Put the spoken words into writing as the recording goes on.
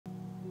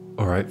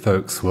Alright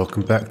folks,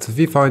 welcome back to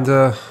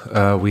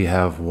Viewfinder. We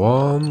have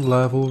one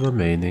level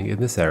remaining in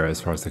this area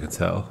as far as I can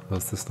tell.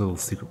 There's this little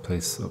secret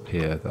place up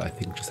here that I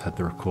think just had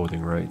the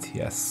recording right,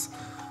 yes.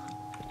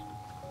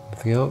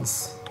 Nothing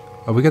else?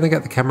 Are we going to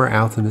get the camera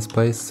out in this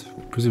place?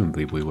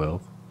 Presumably we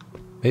will.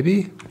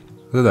 Maybe?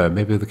 I don't know,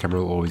 maybe the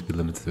camera will always be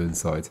limited to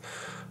inside.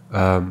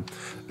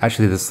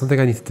 Actually there's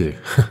something I need to do.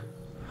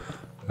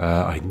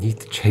 I need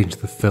to change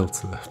the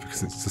filter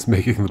because it's just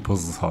making the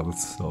puzzles harder to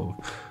solve.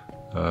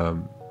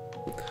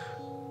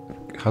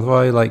 How do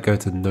I like go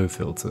to no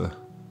filter?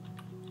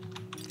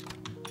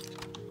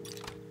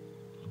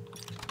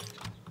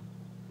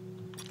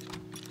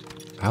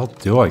 How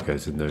do I go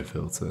to no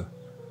filter?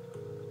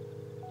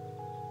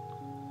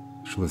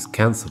 Sure, let's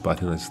cancel, but I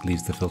think that just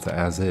leaves the filter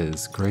as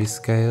is.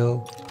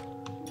 Grayscale?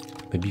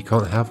 Maybe you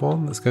can't have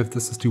one? Let's go for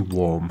this. Let's do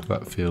warm.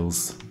 That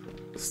feels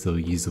still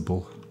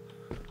usable.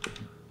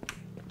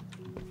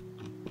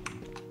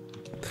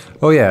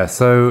 Oh yeah,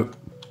 so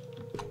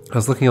I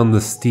was looking on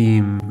the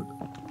Steam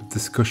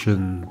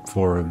discussion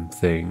forum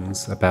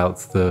things about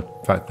the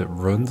fact that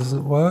run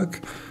doesn't work,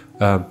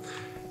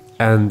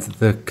 and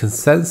the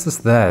consensus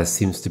there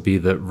seems to be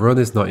that run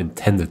is not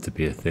intended to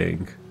be a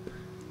thing,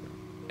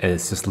 and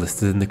it's just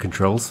listed in the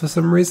controls for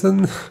some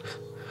reason.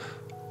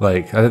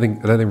 Like I don't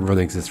think run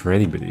exists for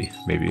anybody.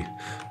 Maybe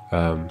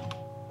I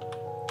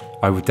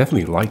would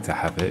definitely like to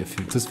have it.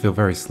 It does feel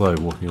very slow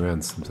walking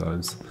around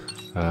sometimes.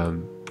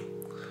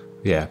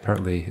 Yeah,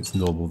 apparently it's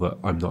normal that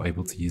I'm not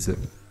able to use it.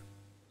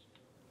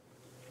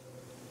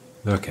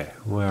 Okay,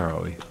 where are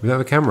we? We don't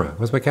have a camera.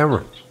 Where's my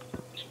camera?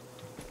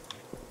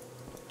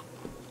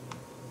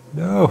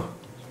 No!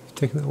 You've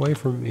taken it away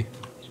from me.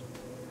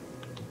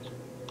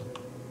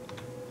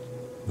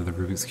 Another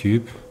Rubik's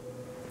Cube.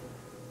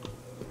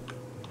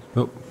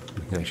 Oh,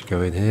 we can actually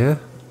go in here.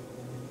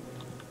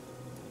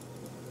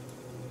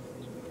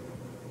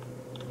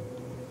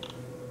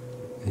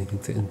 Anything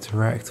to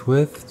interact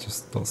with?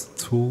 Just lots of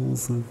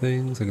tools and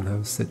things. I can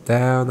have a sit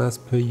down as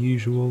per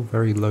usual.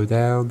 Very low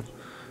down.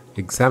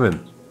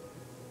 Examine.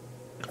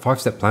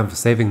 5-step plan for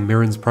saving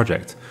Mirren's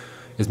project.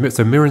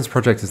 So Mirren's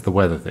project is the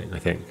weather thing, I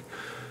think.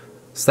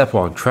 Step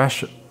 1,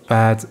 trash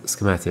bad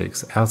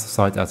schematics, out of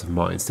sight, out of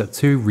mind. Step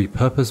 2,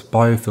 repurpose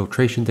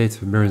biofiltration data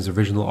for Mirren's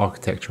original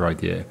architecture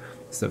idea.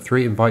 Step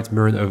 3, invite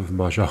Mirren over for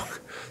Mahjong.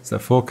 Step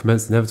 4,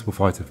 commence the inevitable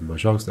fight over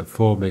Mahjong. Step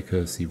 4, make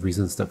her see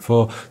reason. Step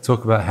 4,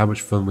 talk about how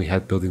much fun we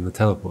had building the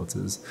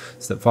teleporters.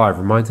 Step 5,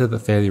 remind her that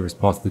failure is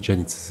part of the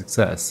journey to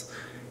success.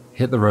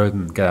 Hit the road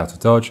and get out of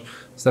dodge.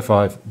 Step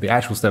 5, the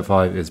actual step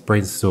 5 is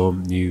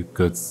brainstorm new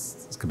good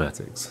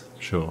schematics.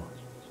 Sure.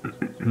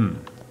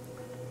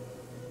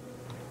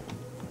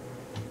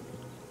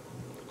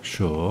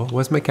 Sure.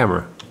 Where's my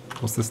camera?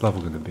 What's this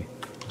level going to be?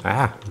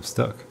 Ah, I'm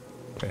stuck.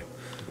 Okay.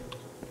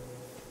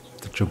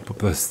 To jump up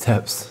those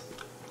steps.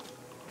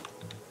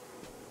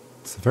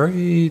 It's a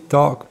very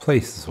dark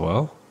place as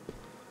well.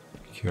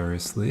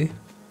 Curiously.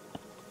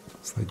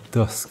 It's like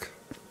dusk.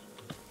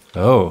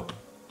 Oh.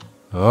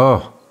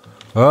 Oh.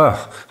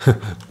 Oh,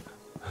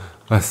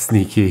 that's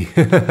sneaky.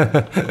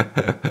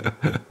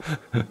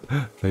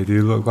 They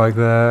do look like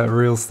they're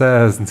real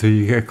stairs until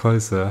you get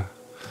closer.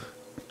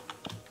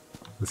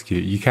 That's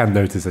cute. You can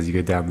notice as you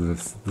go down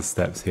the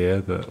steps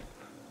here that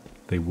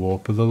they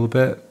warp a little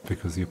bit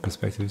because your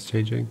perspective is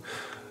changing.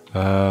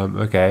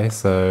 Okay,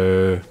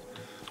 so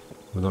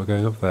we're not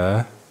going up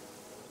there.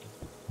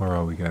 Where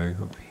are we going?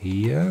 Up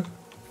here?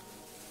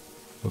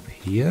 Up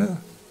here?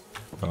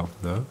 Oh,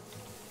 no.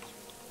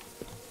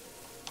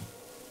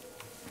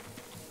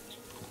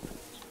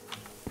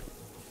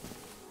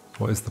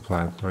 What is the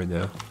plan right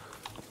now?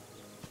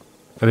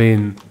 I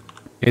mean,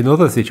 in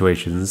other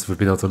situations, we've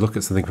been able to look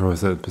at something from a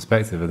certain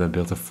perspective and then be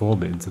able to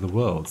form it into the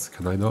world.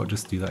 Can I not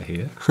just do that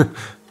here?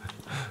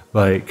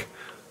 like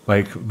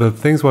the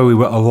things where we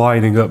were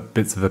aligning up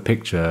bits of a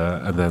picture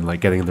and then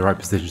like getting in the right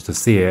positions to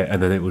see it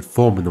and then it would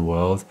form in the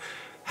world.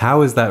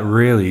 How is that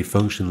really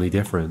functionally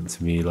different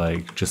to me?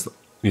 Like just,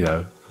 you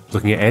know,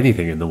 looking at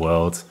anything in the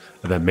world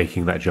and then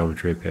making that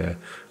geometry appear.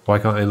 Why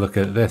can't I look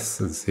at this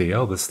and see,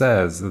 oh, the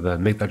stairs, and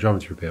then make that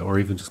geometry appear? Or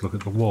even just look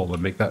at the wall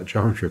and make that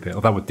geometry appear?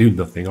 Well, that would do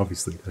nothing,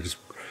 obviously. I'd just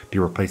be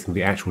replacing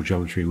the actual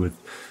geometry with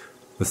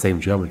the same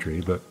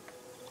geometry. But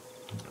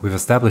we've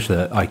established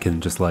that I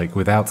can just like,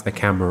 without a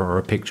camera or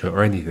a picture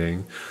or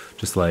anything,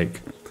 just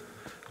like,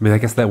 I mean, I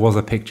guess there was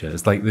a picture.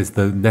 It's like there's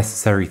the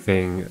necessary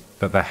thing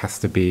that there has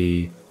to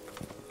be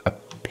a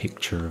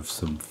picture of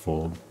some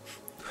form.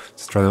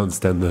 Just trying to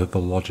understand the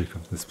logic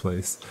of this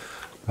place.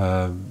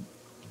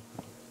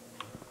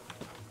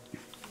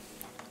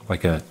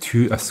 Like a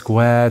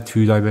square,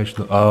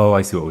 two-dimensional... Oh,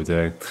 I see what we're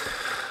doing.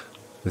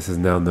 This is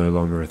now no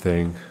longer a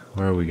thing.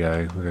 Where are we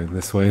going? We're going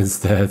this way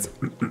instead.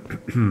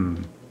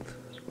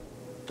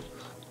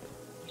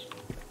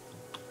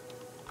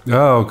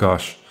 Oh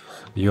gosh.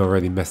 You're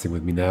already messing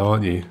with me now,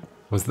 aren't you?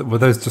 Were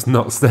those just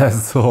not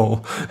stairs at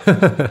all?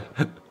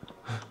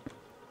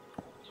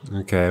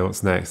 Okay,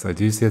 what's next? I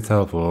do see a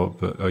teleport,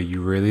 but are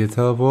you really a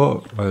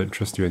teleport? I don't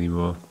trust you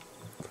anymore.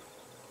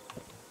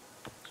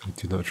 I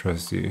do not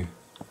trust you.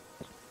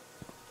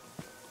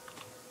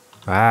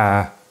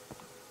 Ah!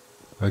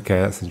 Okay,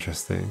 that's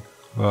interesting.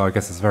 Well, I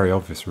guess it's very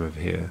obvious from over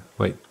here.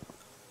 Wait,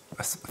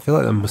 I feel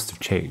like that must have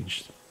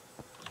changed.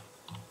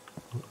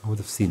 I would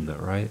have seen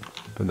that, right?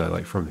 But no,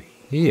 like from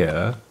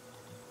here,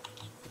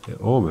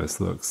 it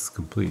almost looks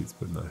complete,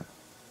 but no.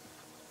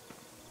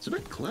 It's a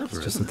bit clever,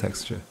 It's just isn't a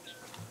texture.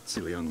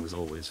 Silly Young was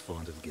always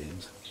fond of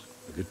games.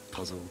 A good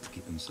puzzle to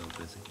keep himself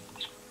busy.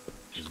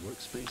 His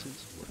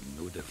workspaces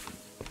were no different.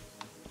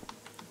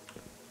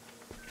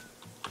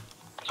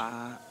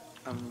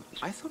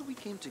 I thought we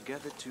came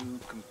together to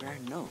compare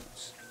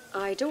notes.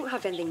 I don't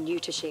have anything new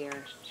to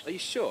share. Are you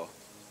sure?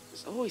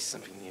 There's always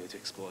something new to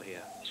explore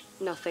here.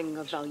 Nothing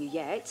of value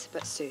yet,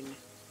 but soon.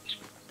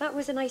 That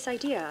was a nice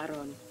idea,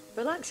 Aaron.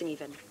 Relaxing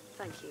even.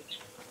 Thank you.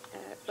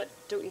 But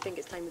don't you think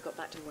it's time we got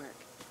back to work?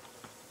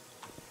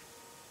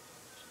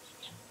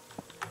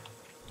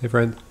 Hey,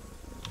 friend.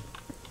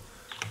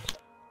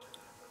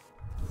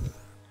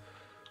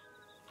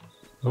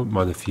 I wouldn't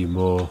mind a few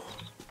more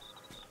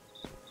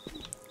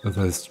of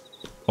those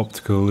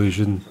optical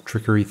illusion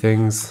trickery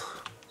things.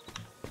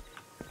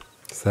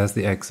 So there's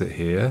the exit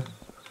here.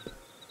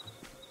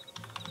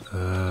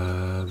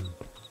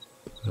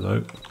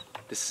 Hello?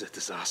 This is a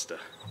disaster.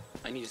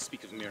 I need to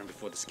speak with Miriam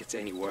before this gets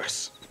any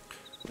worse.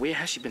 Where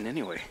has she been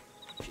anyway?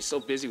 She's so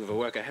busy with her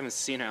work, I haven't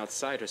seen her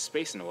outside her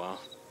space in a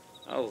while.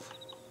 I'll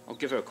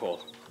give her a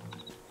call.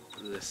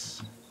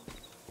 This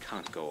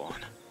can't go on.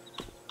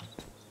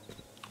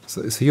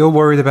 So you're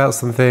worried about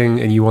something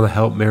and you want to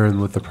help Mirren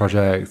with the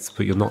project,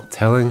 but you're not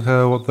telling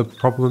her what the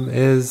problem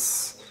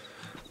is?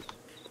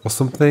 Or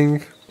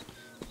something?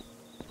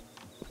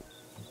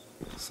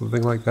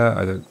 Something like that?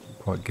 I don't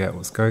quite get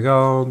what's going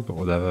on, but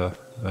whatever.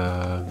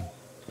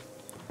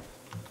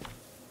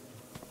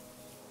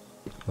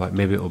 Like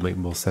maybe it'll make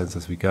more sense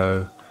as we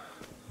go.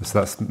 So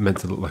that's meant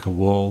to look like a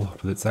wall,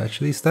 but it's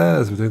actually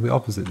stairs. We're doing the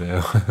opposite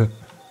now.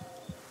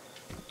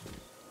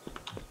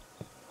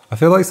 I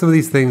feel like some of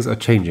these things are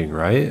changing,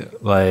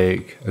 right?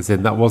 Like, as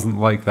in that wasn't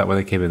like that when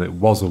it came in. It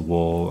was a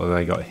wall, and then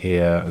I got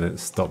here, and it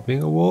stopped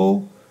being a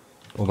wall.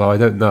 Although I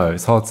don't know.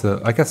 It's hard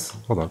to... I guess...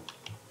 Hold on.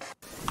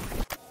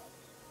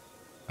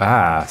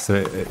 Ah, so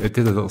it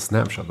did a little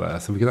snapshot there.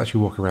 So we can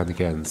actually walk around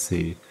again and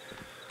see.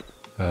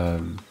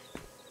 It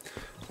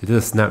did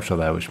a snapshot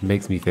there, which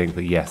makes me think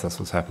that yes, that's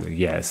what's happening.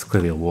 Yeah, it's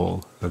clearly a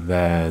wall. And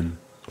then...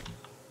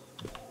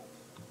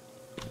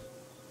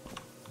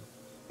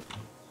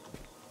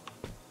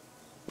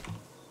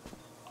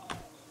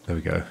 There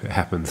we go. It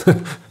happened.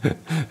 It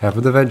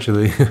happened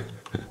eventually.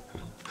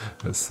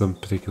 At some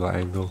particular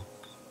angle.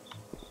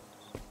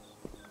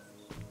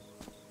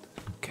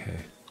 Okay.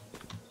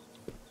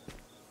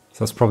 So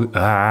that's probably...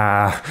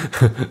 Ah!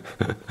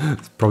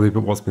 It's probably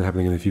what's been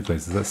happening in a few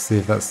places. Let's see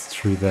if that's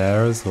true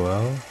there as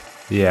well.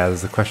 Yeah,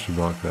 there's a question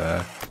mark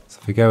there. So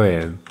if we go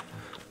in...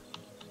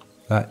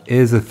 That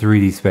is a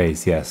 3D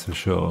space, yes, for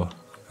sure.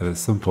 And at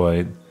some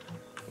point...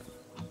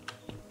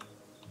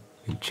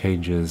 It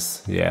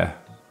changes... Yeah.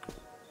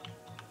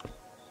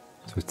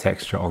 So a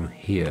texture on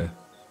here.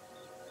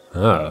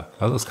 Oh,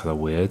 that looks kind of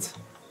weird.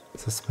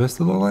 Is it supposed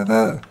to look like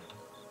that?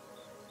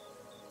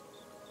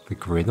 The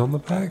grid on the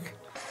back?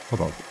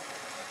 Hold on.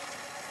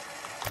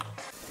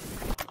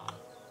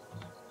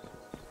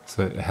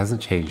 So it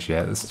hasn't changed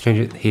yet. Let's change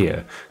it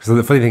here. So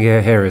the funny thing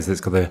here is it's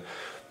going to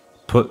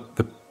put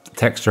the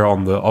texture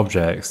on the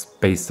objects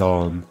based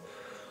on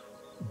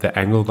the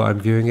angle that I'm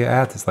viewing it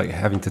at. It's like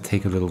having to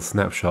take a little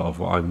snapshot of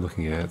what I'm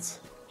looking at.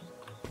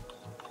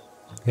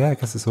 Yeah, I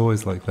guess it's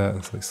always like that.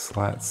 It's like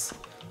slats.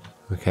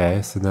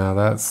 Okay, so now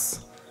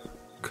that's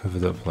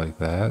covered up like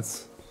that.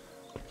 So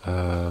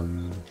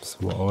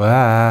what?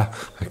 Ah,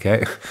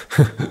 okay.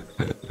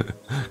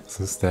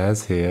 Some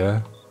stairs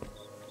here.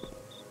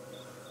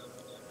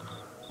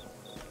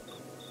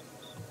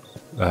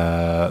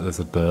 There's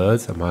a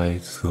bird. Am I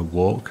just gonna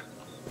walk?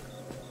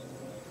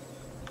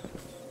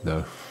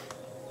 No.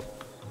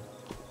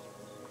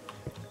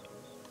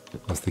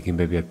 I was thinking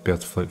maybe I'd be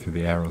able to float through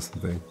the air or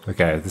something.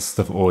 Okay, this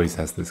stuff always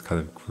has this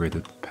kind of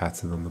gridded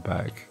pattern on the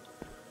back.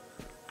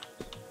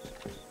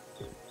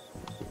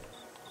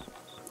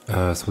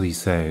 So what are you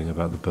saying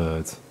about the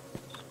bird?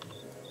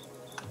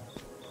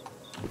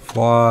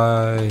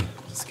 Fly.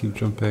 Just keep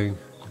jumping.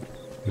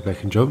 Maybe I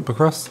can jump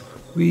across.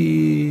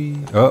 Whee!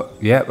 Oh,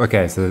 yeah,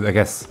 okay, so I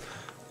guess...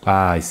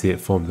 Ah, I see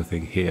it formed the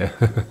thing here.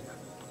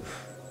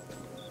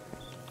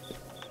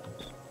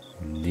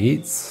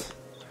 Neat.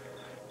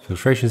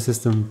 Filtration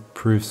system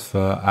proofs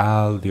for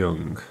Al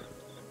Jung.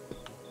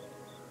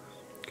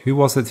 Who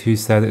was it who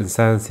said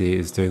insanity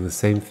is doing the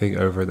same thing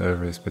over and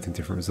over expecting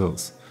different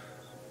results?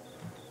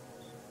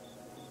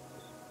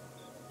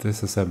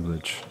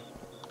 Disassemblage.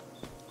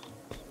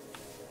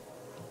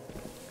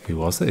 Who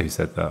was it who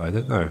said that? I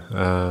don't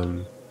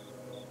know.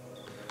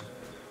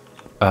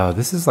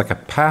 This is like a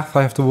path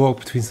I have to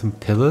walk between some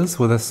pillars.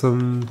 Were there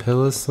some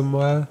pillars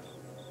somewhere?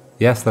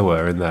 Yes, there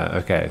were in there.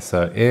 Okay,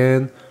 so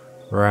in,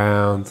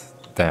 round,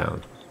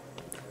 down.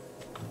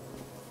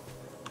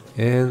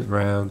 In,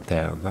 round,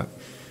 down. That,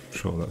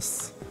 sure,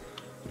 that's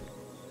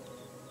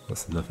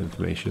enough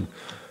information.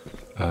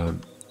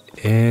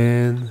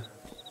 In,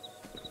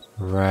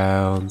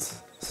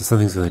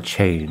 something's going to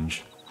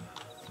change.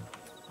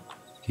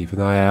 Keep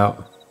an eye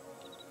out.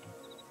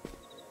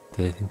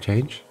 Did anything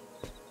change?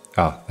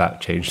 Oh,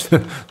 that changed.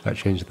 That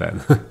changed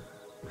then.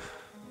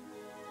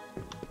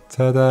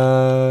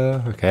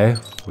 Ta-da! Okay,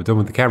 we're done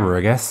with the camera,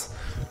 I guess.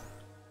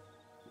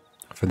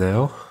 For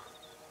now.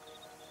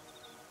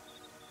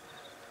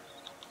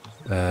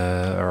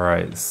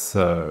 Alright,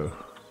 so...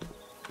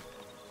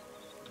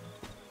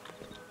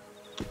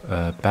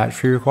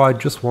 battery required,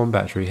 just one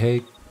battery.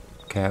 Hey,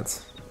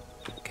 cat.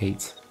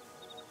 Kate.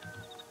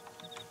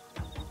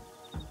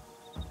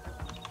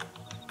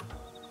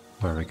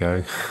 Where are we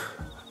going?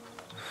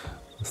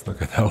 Let's not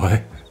go that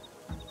way.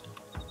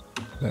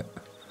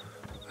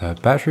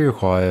 Battery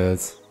required.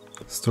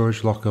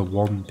 Storage locker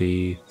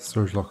 1B.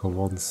 Storage locker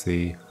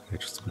 1C. Okay,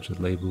 just a bunch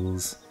of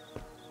labels.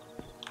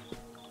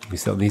 Can we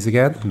sit on these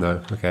again?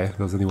 No. Okay, there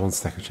was only one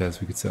stack of chairs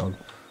we could sit on.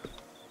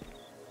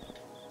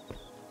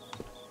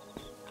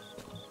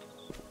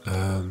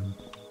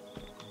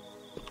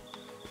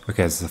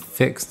 Okay, there's a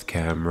fixed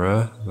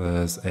camera.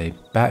 There's a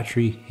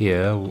battery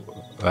here.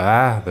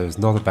 Ah, there's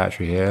not a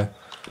battery here.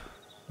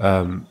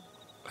 I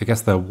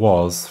guess there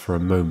was for a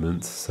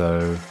moment,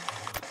 so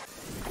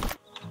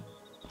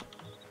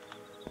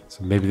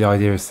maybe the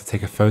idea is to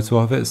take a photo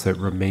of it so it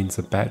remains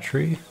a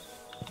battery.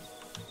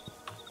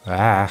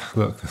 Ah,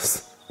 look.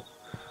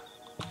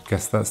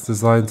 Guess that's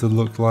designed to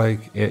look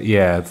like it.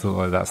 Yeah, it's look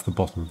like that's the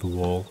bottom of the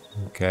wall.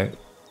 Okay.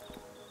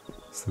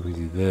 So we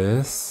do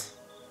this.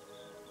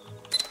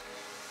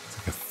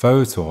 Take a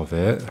photo of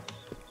it,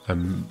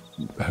 and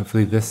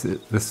hopefully this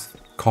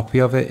copy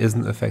of it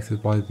isn't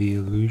affected by the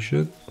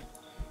illusion.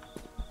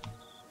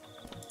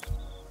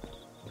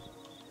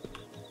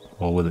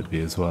 Or will it be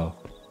as well?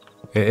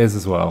 It is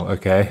as well,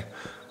 okay.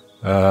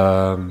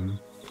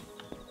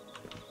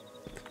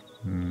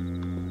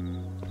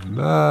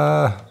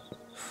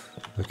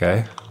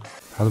 Okay.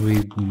 How do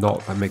we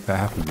not make that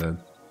happen then?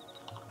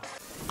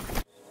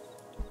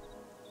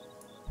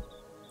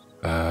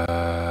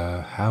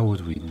 How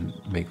would we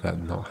make that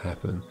not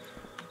happen?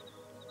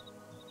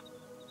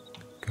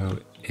 Go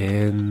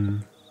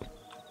in...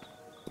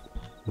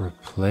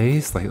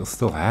 Replace? Like, it'll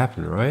still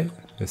happen, right?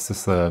 It's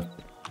just a...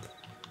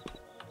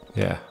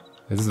 Yeah.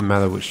 It doesn't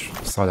matter which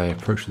side I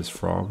approach this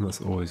from, that's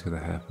always going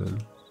to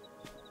happen.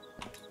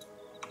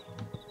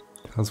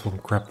 How does one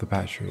grab the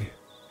battery?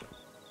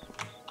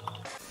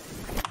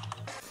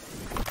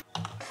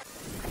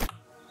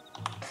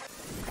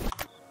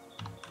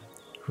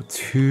 Got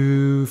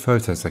 2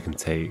 photos I can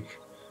take.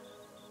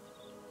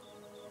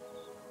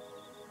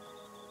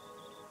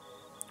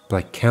 But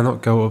I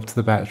cannot go up to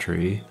the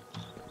battery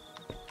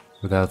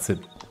without it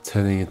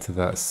turning into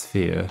that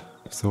sphere.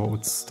 So what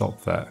would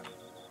stop that?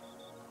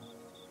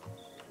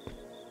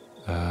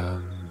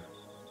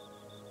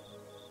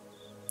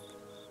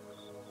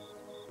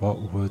 What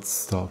would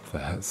stop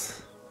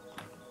that?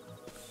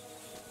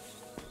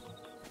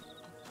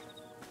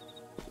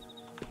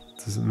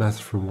 Doesn't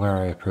matter from where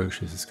I approach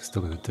this, it's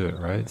still going to do it,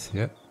 right?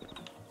 Yep.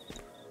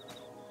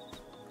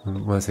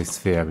 When I say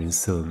sphere, I mean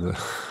cylinder.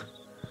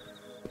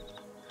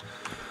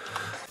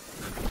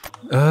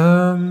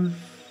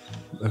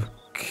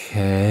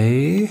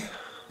 Okay.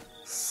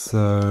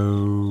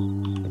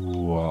 So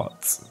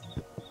what?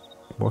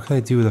 What can I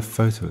do with a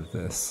photo of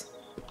this?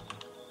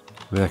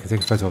 I mean, I can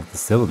take a photo of the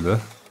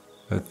cylinder.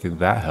 I don't think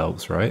that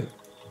helps, right?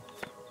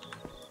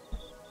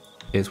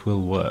 It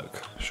will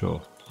work,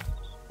 sure.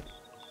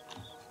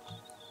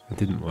 It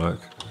didn't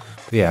work.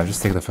 But yeah, I've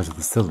just taken a photo of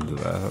the cylinder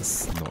there.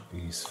 That's not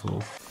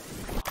useful.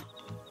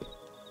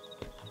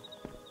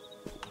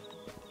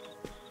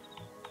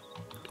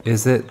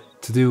 Is it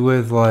to do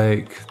with,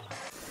 like...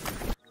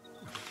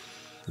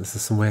 Is there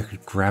some way I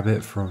could grab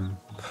it from...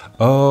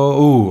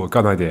 Oh, I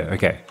got an idea.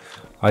 Okay.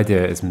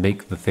 Idea is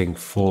make the thing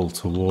fall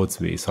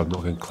towards me so I'm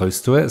not going close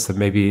to it. So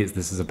maybe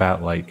this is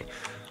about, like,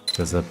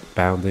 there's a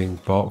bounding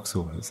box.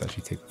 Oh, let's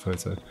actually take the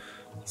photo.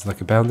 There's like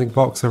a bounding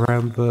box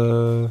around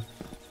the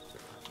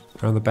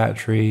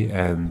battery,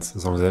 and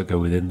as long as I don't go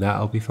within that,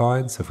 I'll be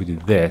fine. So if we do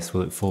this,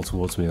 will it fall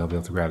towards me and I'll be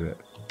able to grab it?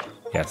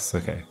 Yes,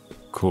 okay.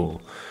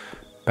 Cool.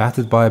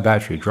 Battered by a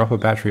battery. Drop a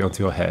battery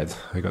onto your head.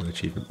 I got an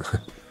achievement.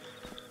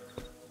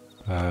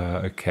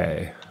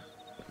 Okay.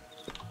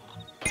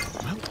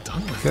 Well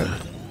done with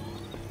that.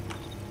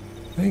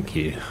 Thank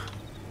you.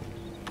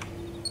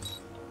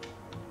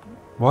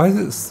 Why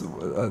is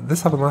it...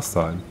 this happened last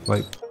time.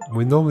 Like,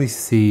 we normally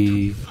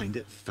see... Find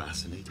it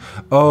fascinating.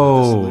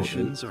 Oh! The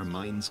solutions our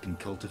minds can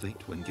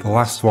cultivate when The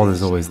last one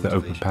is always the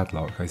open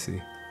padlock, I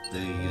see.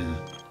 They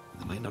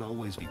might not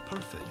always be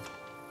perfect,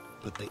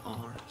 but they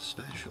are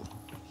special.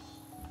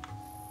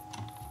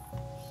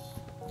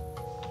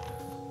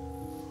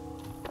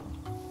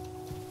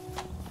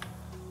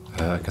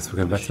 I guess we're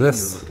going back to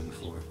this. You're looking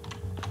for.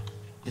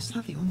 Is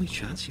that the only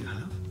chance you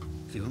have?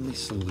 The only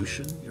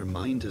solution your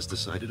mind has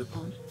decided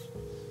upon?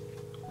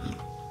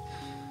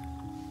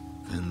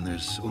 Then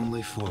there's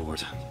only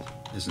forward,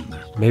 isn't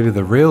there? Maybe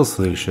the real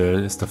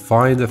solution is to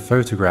find a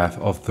photograph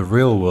of the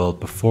real world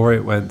before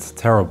it went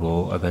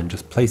terrible, and then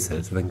just place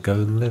it, and then go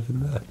and live in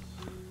there.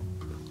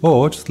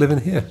 Or just live in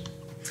here.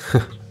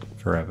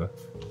 Forever.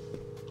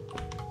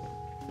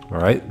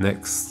 Alright,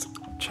 next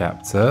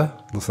chapter.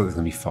 Looks like there's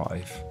going to be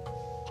 5.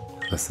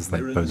 Unless there's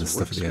like Mirren's bonus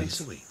stuff at the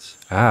workspace end. awaits.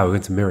 Ah, we're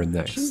going to Mirren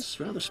next. She's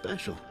rather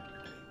special.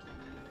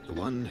 The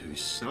one who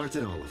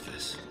started all of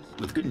this,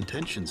 with good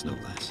intentions no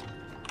less.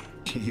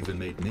 She even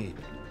made me,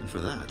 and for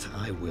that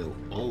I will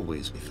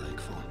always be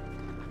thankful.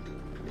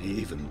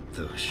 Even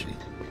though she...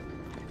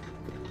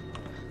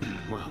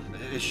 Well,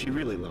 she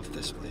really loved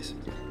this place.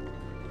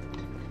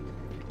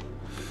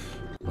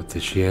 What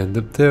did she end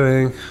up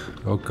doing?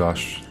 Oh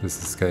gosh,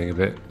 this is getting a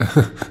bit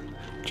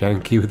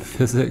janky with the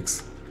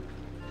physics.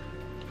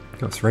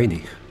 Oh, it's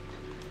rainy.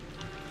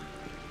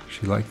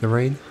 She like the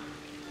rain?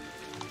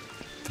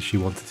 Did she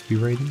want it to be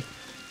rainy?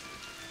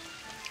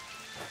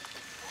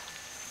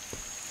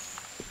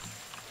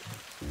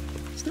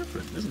 It's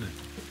different, isn't it?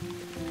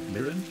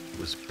 Mirren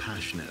was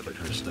passionate about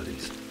her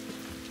studies.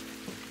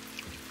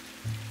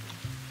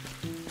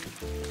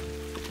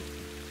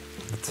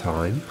 The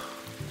time.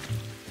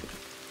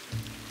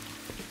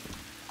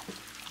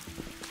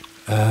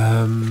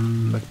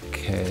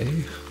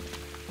 Okay.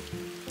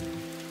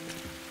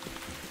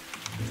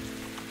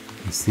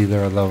 You see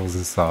there are levels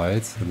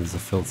inside, and there's a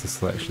filter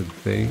selection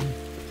thing.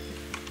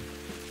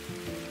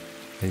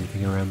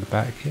 Anything around the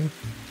back here?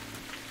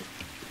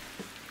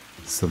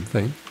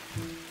 Something.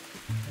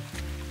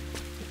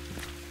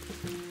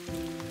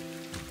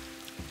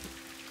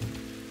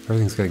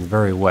 Everything's getting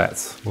very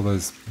wet. All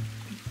those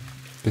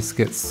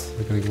biscuits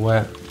are getting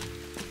wet.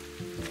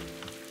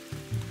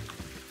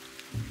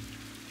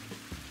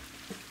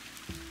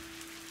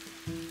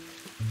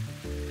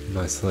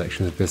 Nice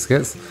selection of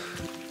biscuits.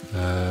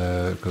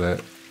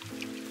 Got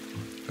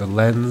a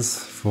lens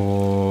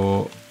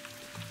for...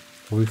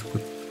 What we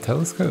call a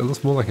telescope? It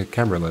looks more like a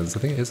camera lens. I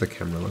think it is a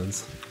camera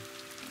lens.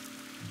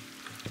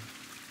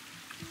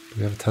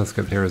 We have a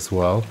telescope here as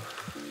well.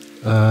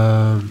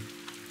 I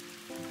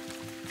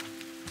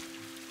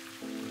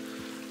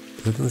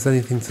don't think there's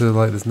anything to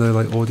like, there's no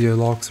like audio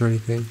logs or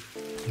anything.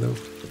 No.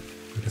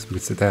 I guess we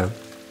could sit down.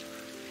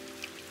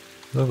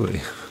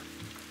 Lovely.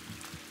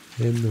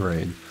 In the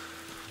rain.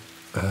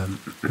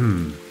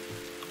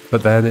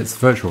 But then it's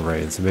virtual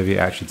rain, so maybe it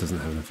actually doesn't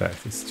have an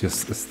effect. It's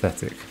just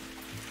aesthetic.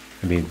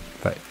 I mean,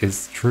 that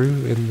is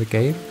true in the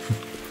game.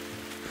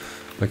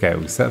 Okay,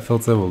 we'll set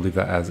filter, we'll leave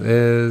that as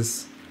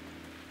is.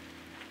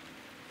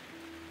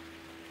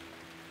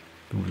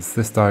 What's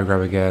this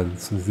diagram again?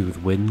 Something to do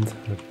with wind.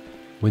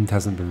 Wind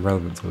hasn't been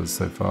relevant to us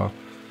so far.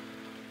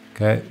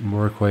 Okay,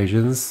 more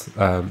equations.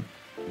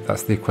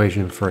 That's the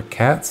equation for a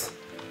cat.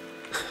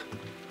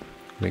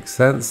 Makes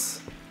sense.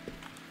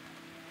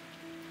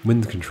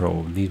 Wind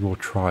control, need more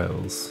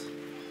trials.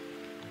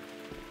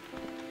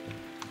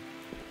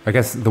 I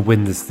guess the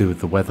wind is to do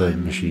with the weather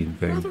machine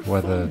thing.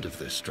 Weather Fond of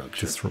this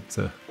structure.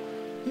 disruptor.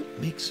 It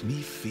makes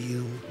me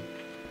feel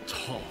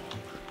tall.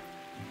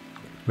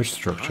 Which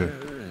structure?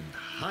 Higher and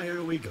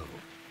higher we go.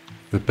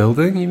 The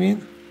building, you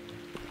mean?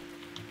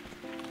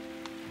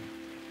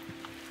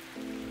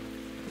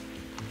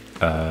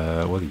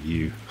 What are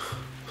you?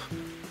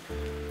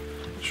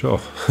 Sure.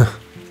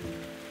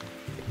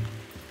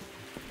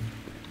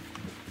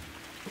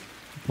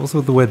 What's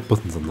with the weird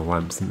buttons on the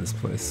lamps in this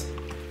place?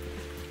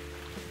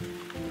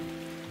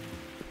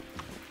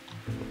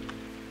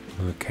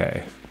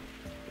 Okay.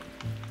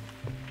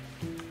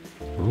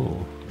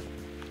 Ooh.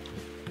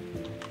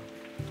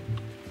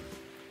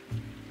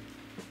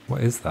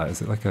 What is that?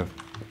 Is it like a...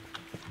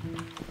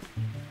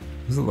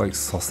 Is it like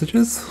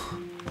sausages?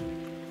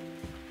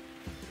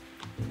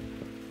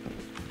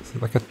 Is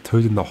it like a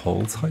toad in the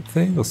hole type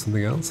thing or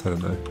something else? I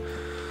don't know.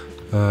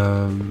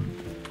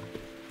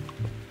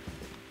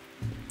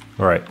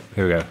 Alright,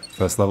 here we go.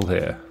 First level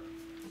here.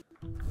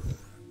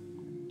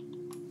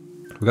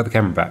 We got the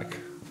camera back.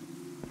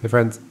 Hey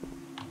friends.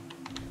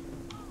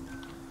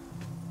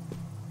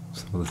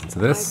 So listen to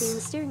I've been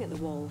this. staring at the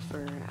wall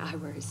for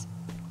hours.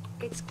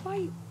 It's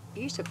quite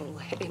beautiful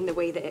in the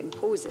way that it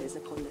imposes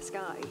upon the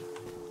sky.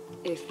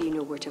 If you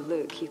know where to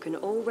look, you can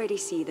already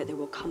see that there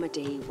will come a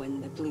day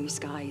when the blue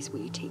skies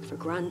we take for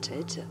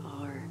granted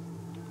are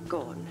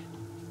gone,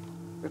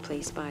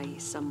 replaced by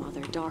some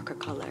other darker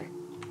colour.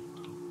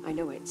 I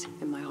know it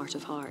in my heart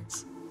of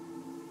hearts.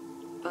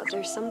 But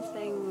there's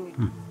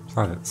something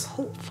Silence.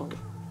 hopeful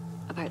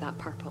about that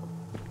purple.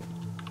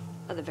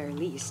 At the very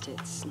least,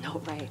 it's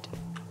not red.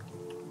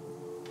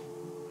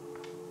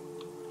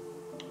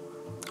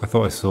 I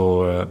thought I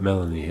saw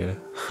Melanie here.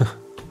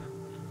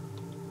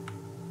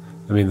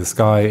 I mean, the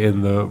sky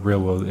in the real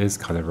world is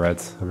kind of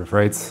red, I'm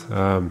afraid.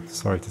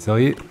 Sorry to tell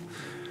you.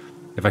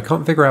 If I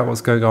can't figure out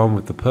what's going on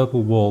with the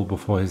purple wall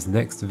before his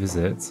next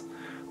visit,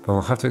 then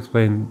I'll have to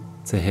explain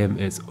to him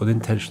its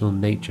unintentional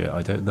nature.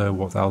 I don't know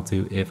what I'll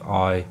do if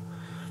I...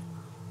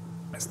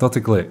 It's not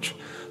a glitch.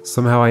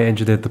 Somehow I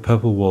engineered the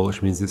purple wall,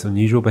 which means its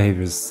unusual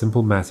behavior is a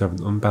simple matter of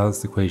an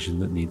unbalanced equation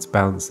that needs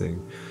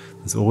balancing.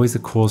 There's always a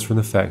cause for an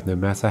effect, no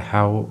matter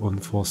how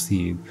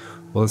unforeseen.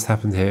 What has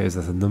happened here is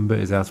that a number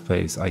is out of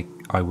place.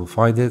 I will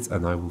find it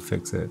and I will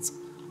fix it.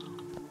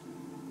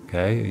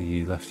 Okay,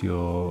 you left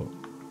your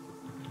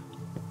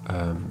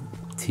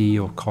tea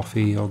or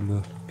coffee on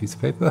the piece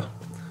of paper.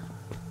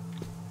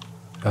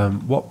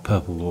 What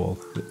purple wall?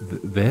 Those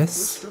This?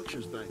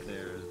 structures back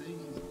there,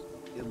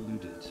 they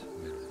eluded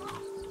Mirren.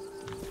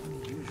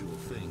 Unusual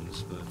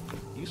things, but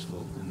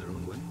useful in their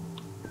own way.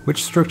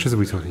 Which structures are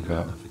we talking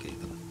about? Navigate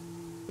them.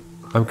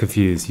 I'm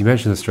confused. You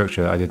mentioned the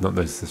structure. I did not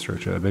notice the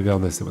structure. Maybe I'll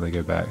notice it when I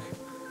go back.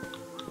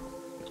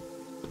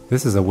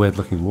 This is a weird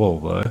looking wall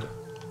though.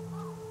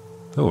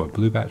 Oh, a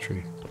blue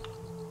battery.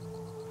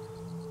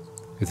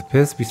 It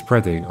appears to be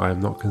spreading. I am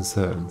not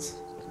concerned.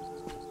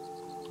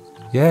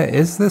 Yeah,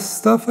 is this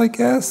stuff, I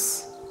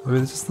guess? I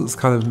mean, it just looks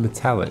kind of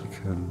metallic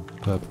and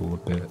purple a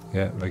bit.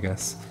 Yeah, I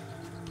guess.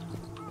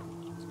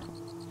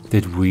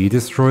 Did we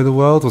destroy the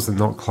world? Was it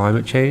not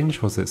climate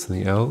change? Was it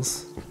something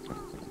else?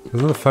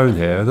 There's another phone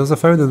here. There's a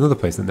phone in another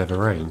place that never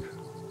rang.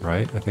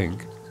 Right, I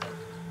think.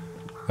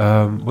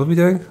 What are we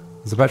doing?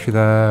 There's a battery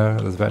there.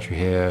 There's a battery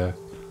here.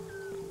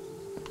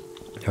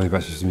 How many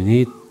batteries do we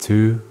need?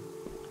 2.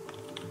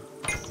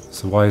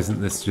 So why isn't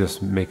this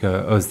just make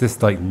a... Oh, is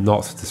this like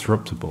not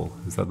disruptible?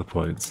 Is that the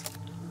point?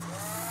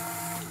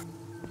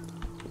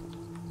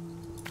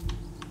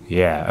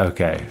 Yeah,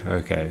 okay,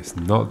 okay. It's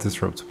not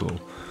disruptible.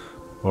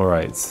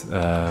 Alright.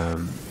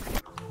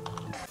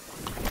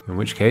 In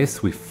which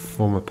case, we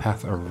form a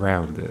path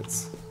around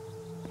it.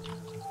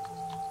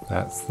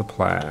 That's the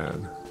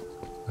plan.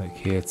 Like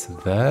here to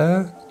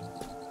there.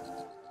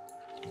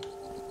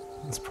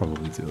 That's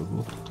probably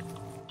doable.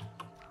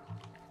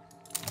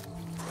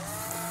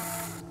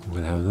 We're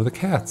gonna have another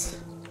cat.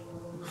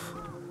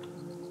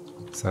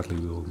 Sadly,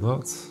 we will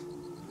not.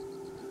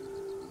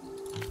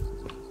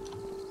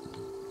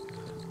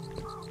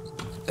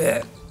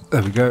 There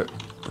we go.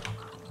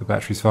 The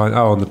battery's fine.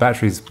 Oh, and the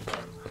battery's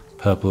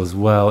purple as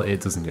well.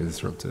 It doesn't get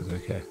disrupted.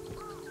 Okay.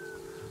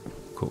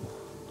 Cool.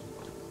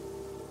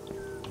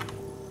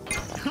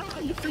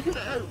 You figured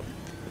it out!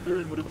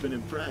 Mirren would have been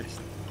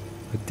impressed.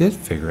 I did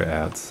figure it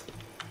out.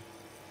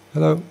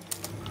 Hello.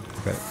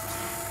 Okay.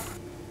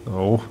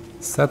 Oh,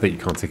 sad that you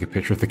can't take a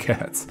picture of the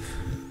cat.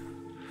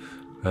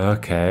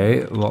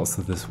 Okay, lots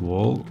of this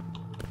wall.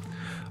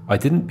 I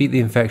didn't beat the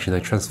infection, I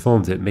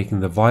transformed it, making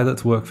the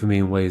violet work for me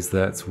in ways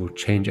that will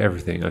change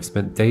everything. I've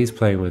spent days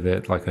playing with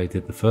it like I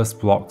did the first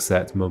block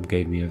set Mum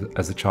gave me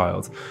as a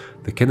child.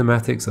 The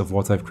kinematics of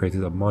what I've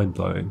created are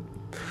mind-blowing.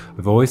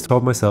 I've always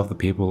told myself that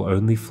people will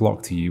only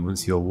flock to you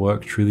once your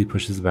work truly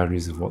pushes the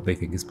boundaries of what they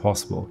think is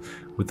possible.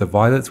 With the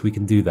Violet we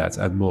can do that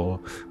and more.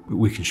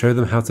 We can show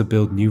them how to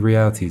build new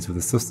realities with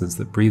a substance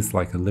that breathes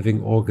like a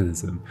living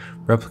organism,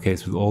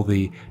 replicates with all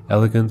the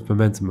elegant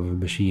momentum of a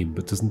machine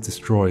but doesn't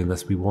destroy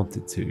unless we want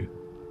it to.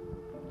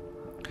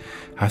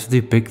 How to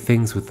do big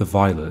things with the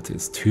Violet.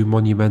 It's too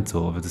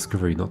monumental of a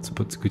discovery not to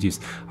put to good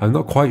use. I'm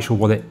not quite sure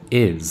what it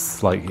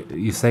is. Like,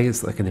 you say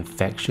it's like an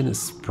infection, it's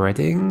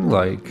spreading?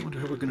 Like, I wonder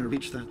how we're going to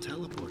reach that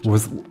teleport.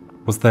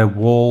 was there a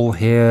wall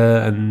here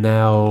and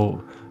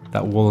now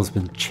that wall has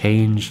been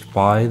changed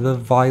by the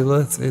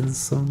Violet in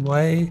some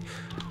way?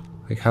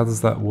 Like, how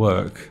does that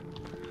work?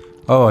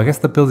 Oh, I guess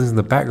the building's in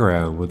the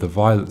background with the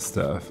Violet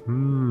stuff.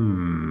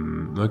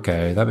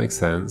 Okay, that makes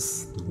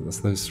sense. That's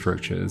those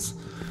structures.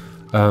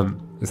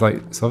 It's like,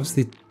 it's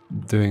obviously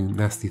doing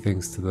nasty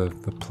things to the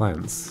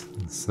plants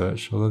and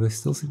such, although they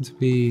still seem to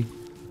be,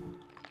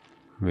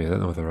 I mean, I don't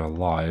know whether they're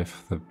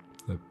alive, they're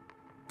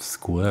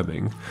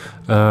squirming.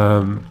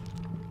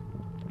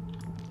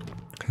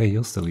 Hey,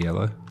 you're still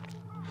yellow.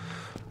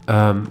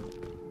 What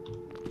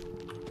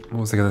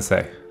was I going to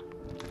say?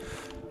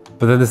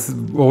 But then this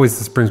always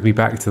just brings me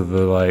back to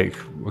the, like,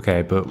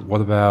 okay, but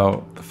what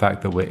about the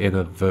fact that we're in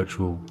a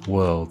virtual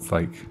world?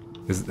 Like,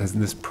 isn't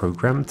this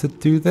programmed to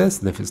do this?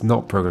 And if it's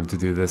not programmed to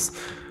do this,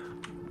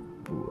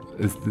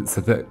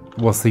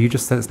 so you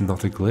just said it's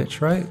not a glitch,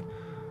 right?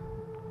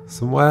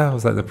 Somewhere?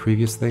 Was that in the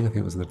previous thing? I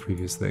think it was in the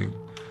previous thing.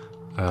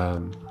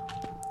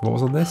 What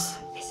was on this?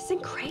 This is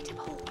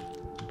incredible.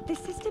 The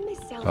system is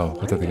self-learning.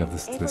 Oh, I don't think I've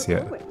listened to this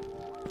yet.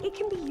 It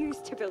can be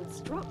used to build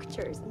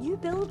structures, new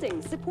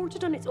buildings,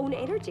 supported on its own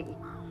energy.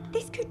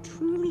 This could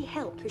truly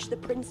help push the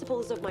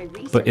principles of my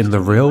research. But in the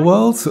real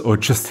world, or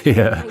just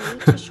here? I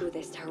need to show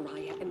this to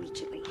Haraya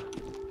immediately.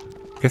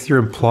 I guess you're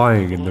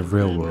implying in the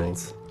real world.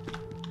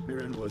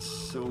 Mirren was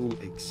so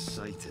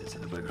excited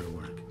about her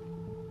work.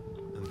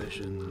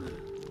 Ambition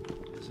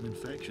is an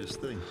infectious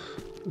thing.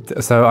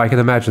 So I can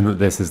imagine that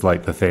this is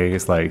like the thing.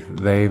 It's like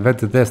they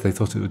invented this, they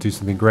thought it would do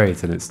something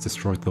great, and it's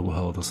destroyed the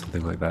world or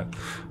something like that.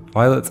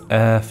 Violet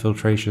air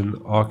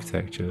filtration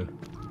architecture.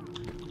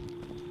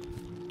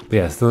 But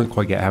yeah, I still don't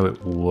quite get how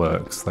it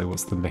works. Like,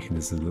 what's the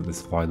mechanism that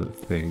this violet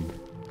thing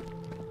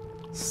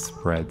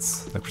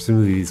spreads? Like,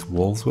 presumably these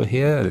walls were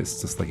here, and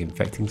it's just like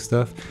infecting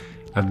stuff.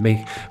 And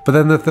but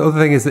then the other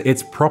thing is that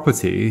its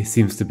property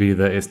seems to be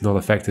that it's not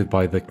affected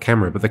by the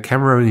camera, but the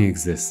camera only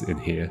exists in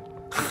here.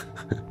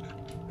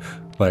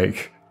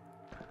 Like,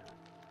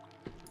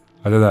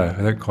 I don't know.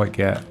 I don't quite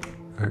get,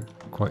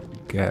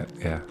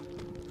 yeah,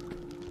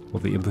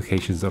 what the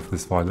implications of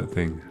this violet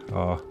thing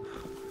are.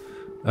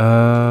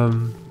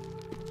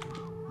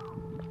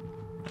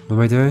 What am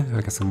I doing?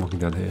 I guess I'm walking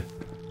down here.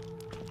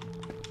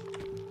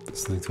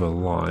 Something to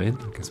align.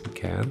 I guess we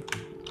can.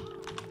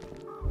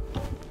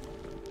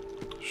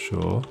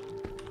 Sure.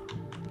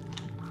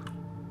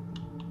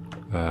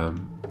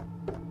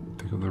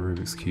 Pick up the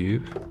Rubik's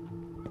Cube.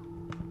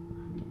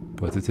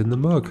 Put it in the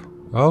mug.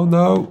 Oh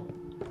no!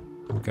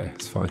 Okay,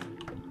 it's fine.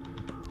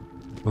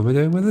 What am I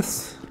doing with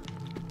this?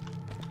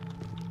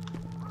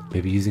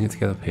 Maybe using it to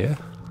get up here?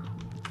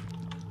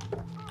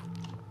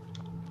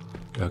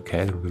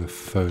 Okay, then we've got a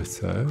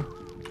photo.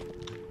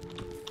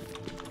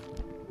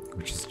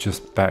 Which is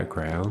just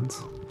background.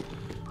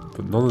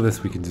 But none of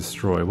this we can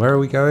destroy. Where are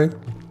we going?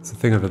 It's a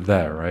thing over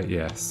there, right?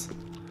 Yes.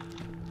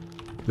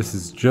 This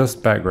is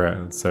just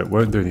background, so it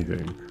won't do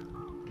anything.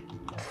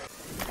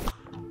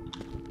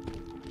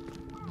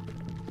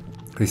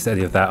 At least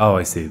any of that. Oh,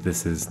 I see.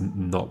 This is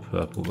not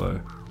purple,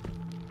 though.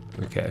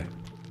 Okay.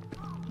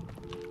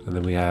 And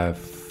then we have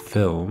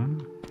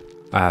film.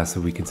 Ah, so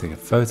we can take a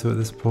photo at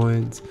this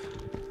point.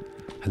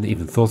 I hadn't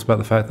even thought about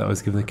the fact that I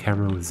was given a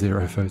camera with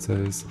 0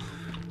 photos.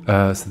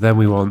 So then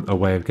we want a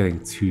way of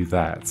getting to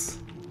that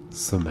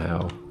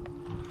somehow.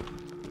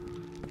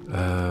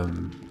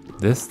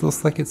 This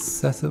looks like it's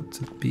set up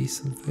to be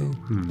something.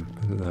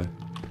 I don't know.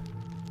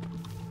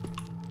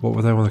 What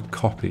would I want to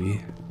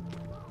copy?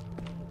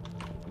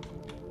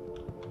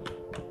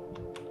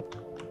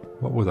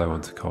 What would I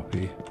want to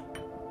copy?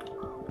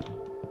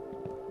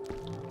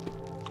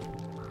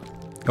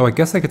 Oh, I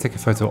guess I could take a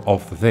photo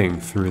of the thing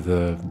through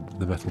the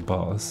metal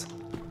bars.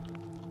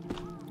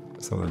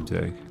 That's what I'm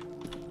doing.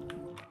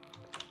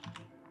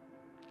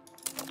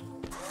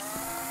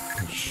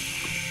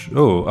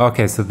 Oh,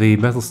 okay, so the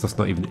metal stuff's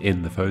not even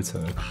in the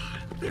photo.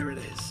 There it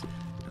is.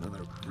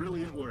 Another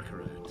brilliant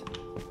workaround.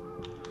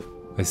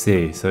 I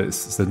see. So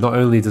not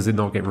only does it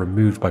not get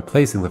removed by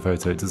placing the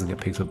photo, it doesn't get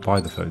picked up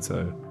by the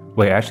photo.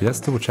 Wait, actually,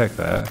 let's double check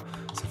that.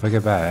 So if I go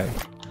back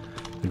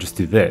and just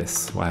do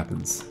this, what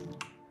happens?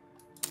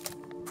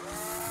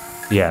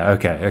 Yeah,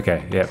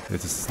 okay, yep,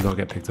 it does not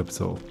get picked up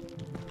at all.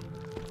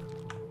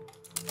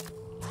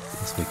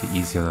 Let's make it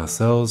easy on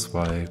ourselves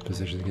by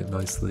positioning it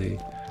nicely.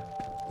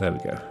 There we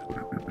go.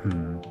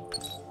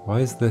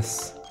 Why is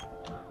this?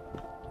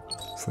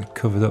 It's like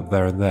covered up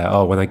there and there.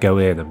 Oh, when I go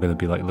in, I'm going to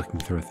be like looking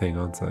through a thing,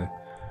 aren't I?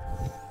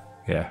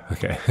 Yeah,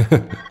 okay.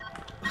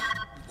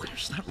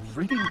 Where's that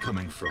ringing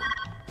coming from?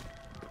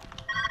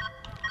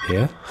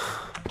 Here?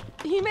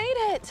 You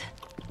made it!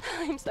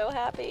 I'm so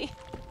happy.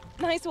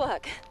 Nice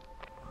work.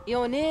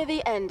 You're near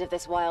the end of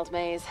this wild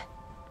maze.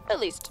 At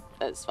least,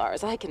 as far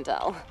as I can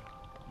tell.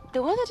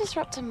 The weather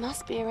disruptor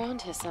must be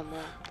around here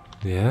somewhere.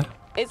 Yeah?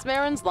 It's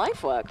Mirren's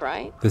life work,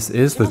 right? This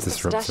is She the must have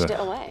disruptor. stashed it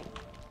away.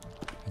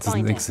 It doesn't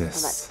Find it, exist.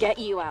 and let's get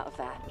you out of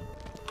there.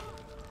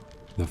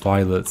 The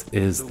violet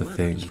is the weather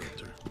thing.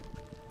 disruptor.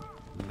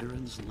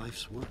 Mirren's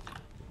life's work.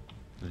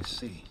 I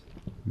see.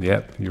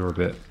 Yep, you're a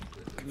bit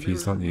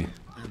confused, aren't you?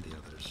 And the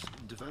others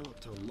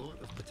developed a lot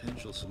of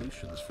potential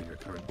solutions for your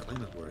current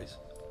climate worries.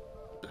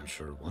 I'm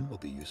sure one will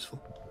be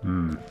useful.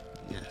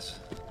 Yes,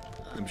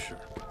 I'm sure.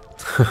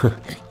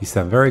 You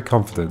sound very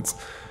confident.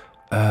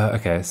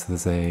 Okay, so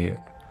there's a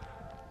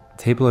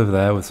table over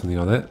there with something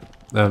on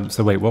it.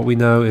 So wait, what we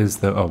know is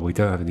that... Oh, we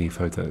don't have any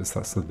photos.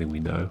 That's something we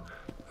know.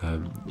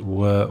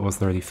 Was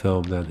there any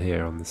film down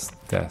here on this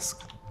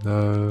desk?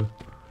 No.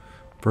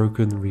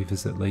 Broken,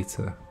 revisit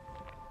later.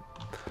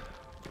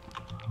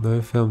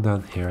 No film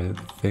down here, I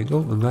don't think. Oh,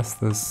 unless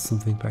there's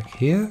something back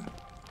here?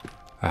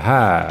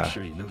 Aha! I'm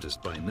sure you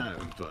noticed by now,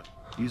 but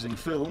using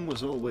film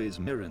was always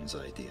Mirren's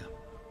idea.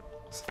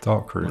 It's a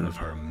dark One room. of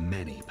her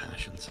many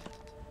passions.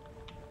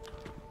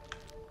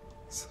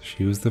 So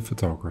she was the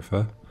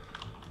photographer.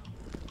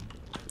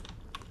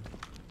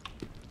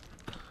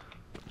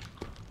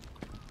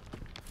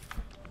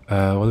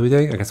 What are we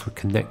doing? I guess we're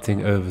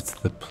connecting over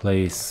to the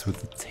place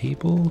with the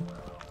table.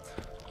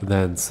 And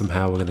then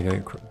somehow we're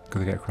gonna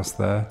get across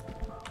there.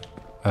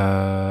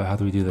 How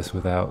do we do this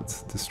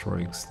without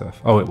destroying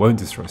stuff? Oh, it won't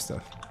destroy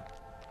stuff.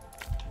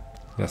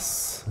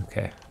 Yes,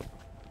 okay.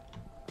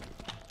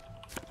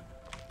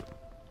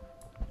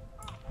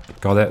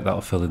 Got it,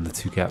 that'll fill in the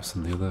 2 gaps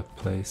in the other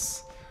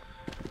place.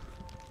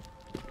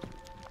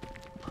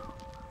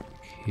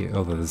 Here,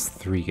 oh, there's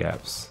 3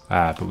 gaps.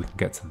 Ah, but we can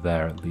get to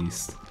there at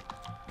least.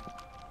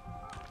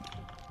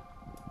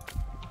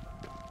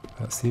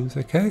 That seems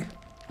okay.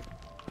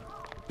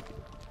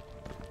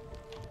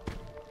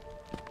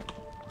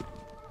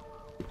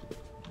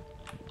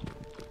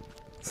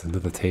 It's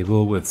another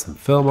table with some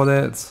film on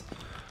it.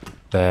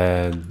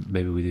 Then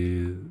maybe we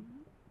do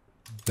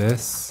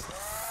this.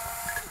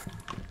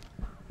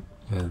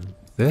 And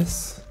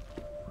this.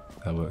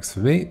 That works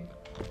for me.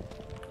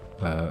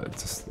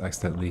 Just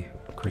accidentally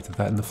created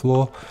that in the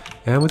floor.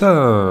 And we're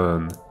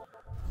done!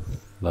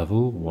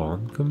 Level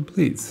 1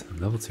 complete.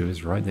 Level 2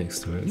 is right next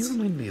to it. You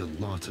remind me a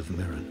lot of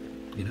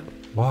Mirren, you know?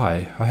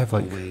 Why? I have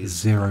like Always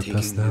 0 taking new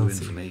personality.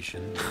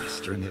 information,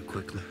 mastering it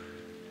quickly.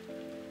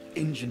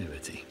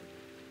 Ingenuity.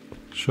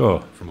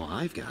 Sure. From what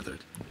I've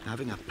gathered,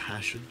 having a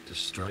passion to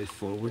strive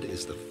forward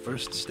is the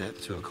first step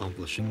to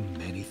accomplishing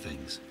many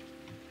things.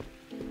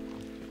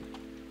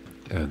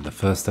 And the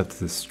first step to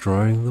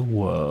destroying the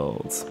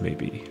world,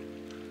 maybe.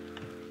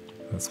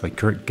 That's my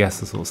correct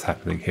guess is what's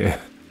happening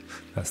here.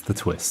 That's the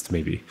twist,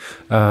 maybe.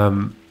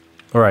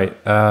 Alright,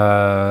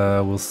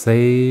 we'll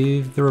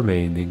save the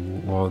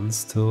remaining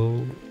ones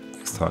till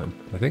next time,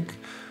 I think.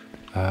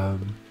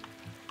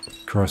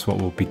 Cross what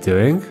we'll be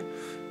doing.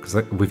 Because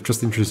we've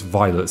just introduced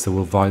Violet, so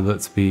will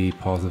Violet be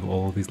part of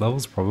all of these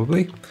levels?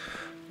 Probably.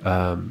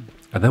 And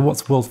then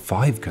what's World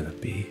 5 going to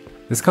be?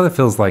 This kind of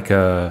feels like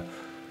the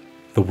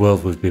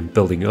world we've been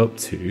building up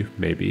to,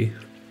 maybe.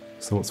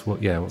 So what's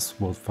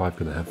World 5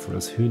 going to have for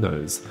us? Who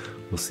knows?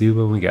 We'll see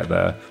when we get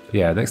there. But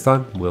yeah, next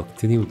time we'll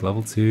continue with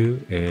level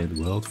 2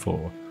 in World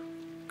 4.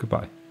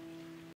 Goodbye.